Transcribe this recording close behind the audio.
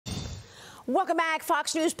Welcome back.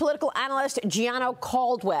 Fox News political analyst Gianno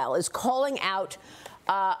Caldwell is calling out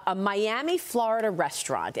a Miami, Florida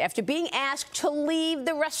restaurant after being asked to leave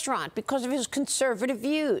the restaurant because of his conservative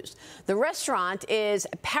views. The restaurant is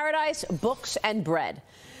Paradise Books and Bread.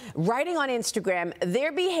 Writing on Instagram,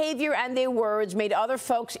 their behavior and their words made other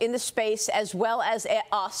folks in the space, as well as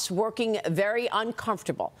us, working very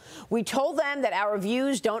uncomfortable. We told them that our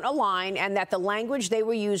views don't align and that the language they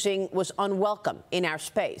were using was unwelcome in our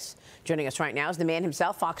space. Joining us right now is the man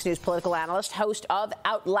himself, Fox News political analyst, host of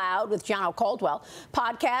Out Loud with Gianno Caldwell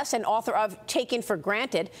podcast, and author of Taken for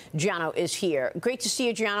Granted. Gianno is here. Great to see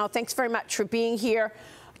you, Gianno. Thanks very much for being here.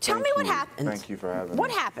 Tell me what happened. Thank you for having me.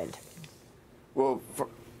 What happened?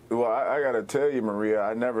 Well, I got to tell you, Maria,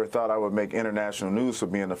 I never thought I would make international news for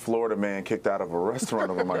being a Florida man kicked out of a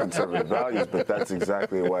restaurant over my conservative values, but that's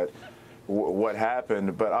exactly what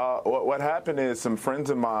happened. But what happened is some friends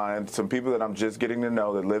of mine, some people that I'm just getting to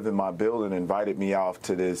know that live in my building, invited me off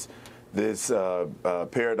to this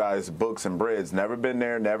Paradise Books and Breads. Never been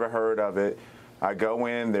there, never heard of it. I go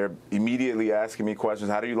in, they're immediately asking me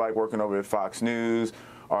questions. How do you like working over at Fox News?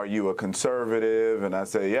 Are you a conservative? And I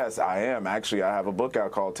say, yes, I am. Actually, I have a book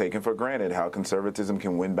out called Taken for Granted, How Conservatism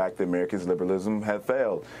Can Win Back the Americans Liberalism Had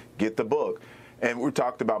Failed. Get the book. And we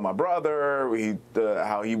talked about my brother,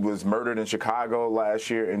 how he was murdered in Chicago last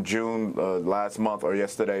year in June, last month or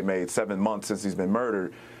yesterday made 7 months since he's been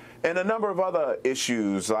murdered. And a number of other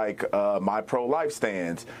issues like my pro-life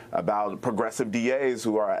stance, about progressive DAs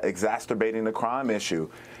who are exacerbating the crime issue.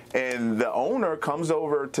 And the owner comes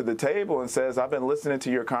over to the table and says, I've been listening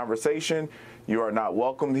to your conversation. You are not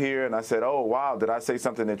welcomed here. And I said, oh, wow, did I say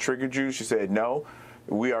something that triggered you? She said, no,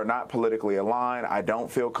 we are not politically aligned. I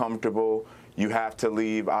don't feel comfortable. You have to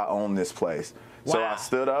leave. I own this place. Wow. So I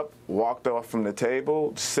stood up, walked off from the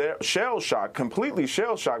table, shell-shocked, completely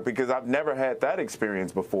shell-shocked, because I've never had that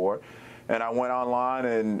experience before. And I went online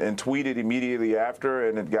and tweeted immediately after,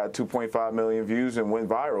 and it got 2.5 million views and went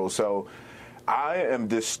viral. So I am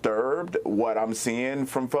disturbed what I'm seeing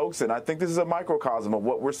from folks, and I think this is a microcosm of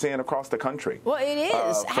what we're seing across the country. Well, it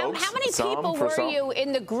is. How many people were you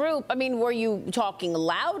in the group? I mean, were you talking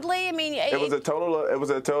loudly? I mean, it was a total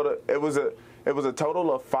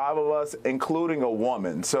of 5 of us, including a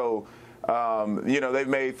woman. So, you know, they've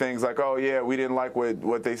made things like, oh yeah, we didn't like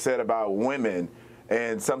what they said about women,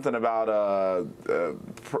 and something about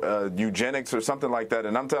eugenics or something like that,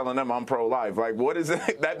 and I'm telling them I'm pro-life. Like, what is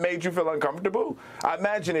it that made you feel uncomfortable? I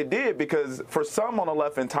imagine it did, because for some on the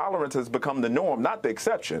left, intolerance has become the norm, not the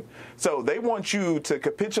exception. So they want you to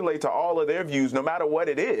capitulate to all of their views, no matter what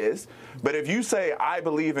it is. But if you say, I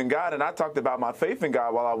believe in God, and I talked about my faith in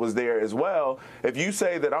God while I was there as well, if you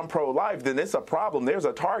say that I'm pro-life, then it's a problem. There's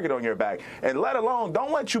a target on your back. And let alone,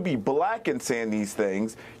 don't let you be black in saying these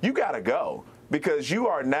things. You got to go, because you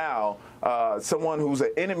are now someone who's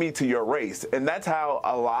an enemy to your race. And that's how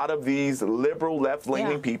a lot of these liberal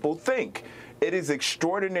left-leaning people think. It is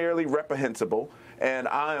extraordinarily reprehensible. And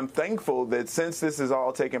I am thankful that since this is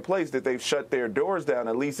all taking place, that they've shut their doors down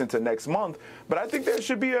at least into next month. But I think there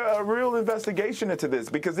should be a real investigation into this,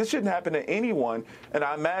 because this shouldn't happen to anyone. And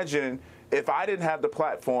I imagine if I didn't have the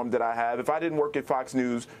platform that I have, if I didn't work at Fox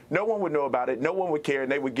News, no one would know about it, no one would care,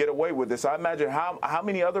 and they would get away with this. So I imagine how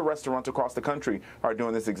many other restaurants across the country are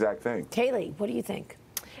doing this exact thing. Kayleigh, what do you think?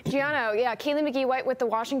 Gianno, yeah, Kayleigh McGee-White with the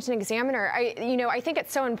Washington Examiner. I think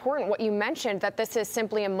it's so important what you mentioned, that this is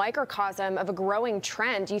simply a microcosm of a growing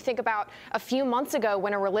trend. You think about a few months ago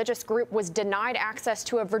when a religious group was denied access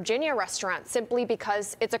to a Virginia restaurant simply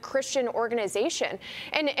because it's a Christian organization.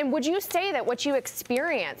 And would you say that what you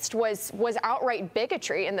experienced was outright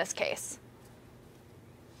bigotry in this case?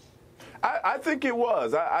 I think it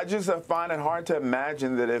was. I just find it hard to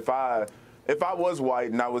imagine that if I was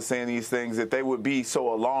white and I was saying these things, that they would be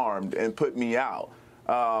so alarmed and put me out.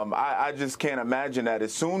 I just can't imagine that.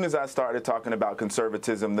 As soon as I started talking about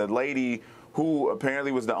conservatism, the lady who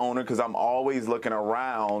apparently was the owner, because I'm always looking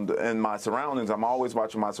around in my surroundings, I'm always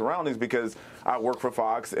watching my surroundings because I work for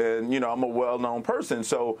Fox and, you know, I'm a well-known person.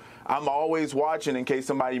 So I'm always watching in case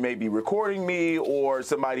somebody may be recording me or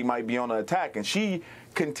somebody might be on an attack. And she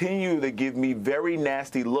continued to give me very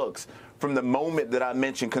nasty looks from the moment that I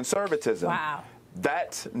mentioned conservatism. Wow.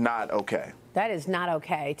 That's not okay. That is not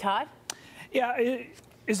okay. Todd? Yeah.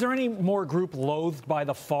 Is there any more group loathed by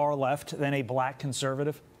the far left than a black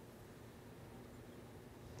conservative?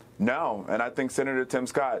 No. And I think Senator Tim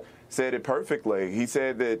Scott said it perfectly. He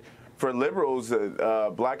said that for liberals,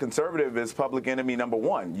 black conservative is public enemy number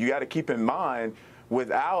one. You got to keep in mind,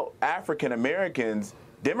 without African Americans,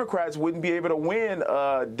 Democrats wouldn't be able to win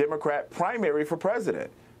a Democrat primary for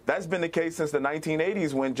president. That's been the case since the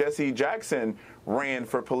 1980s when Jesse Jackson ran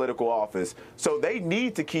for political office. So they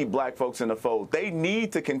need to keep black folks in the fold. They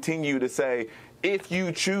need to continue to say, if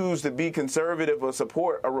you choose to be conservative or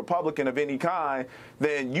support a Republican of any kind,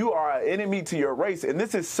 then you are an enemy to your race. And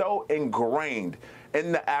this is so ingrained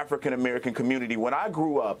in the African-American community. When I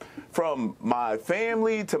grew up, from my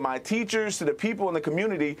family to my teachers to the people in the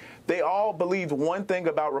community, they all believed one thing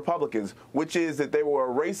about Republicans, which is that they were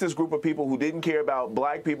a racist group of people who didn't care about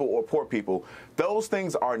black people or poor people. Those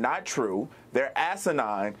things are not true. They're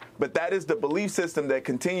asinine, but that is the belief system that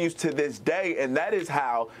continues to this day, and that is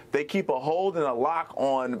how they keep a hold and a lock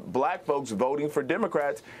on black folks voting for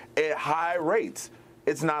Democrats at high rates.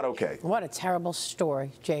 It's not okay. What a terrible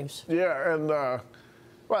story, James. Yeah, and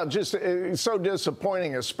well, just it's so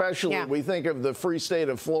disappointing, especially we think of the free state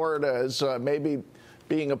of Florida as maybe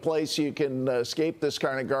being a place you can escape this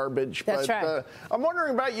kind of garbage. That's right. I'm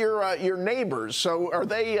wondering about your neighbors. So are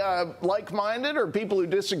they like-minded, or people who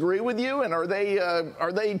disagree with you, and are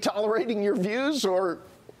they tolerating your views, or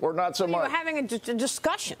not so much? You were having a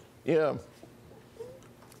discussion. Yeah.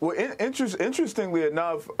 Well, interestingly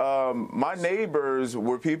enough, my neighbors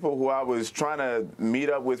were people who I was trying to meet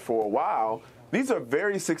up with for a while. These are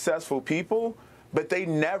very successful people, but they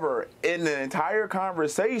never, in the entire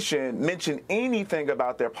conversation, mentioned anything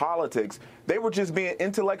about their politics. They were just being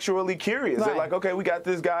intellectually curious. Right. They're like, okay, we got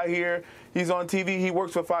this guy here. He's on TV. He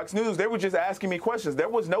works for Fox News. They were just asking me questions. There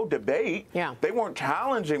was no debate. Yeah. They weren't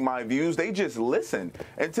challenging my views. They just listened.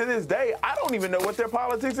 And to this day, I don't even know what their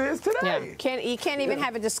politics is today. Yeah. You can't even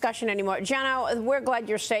have a discussion anymore. Gianno, we're glad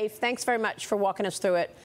you're safe. Thanks very much for walking us through it.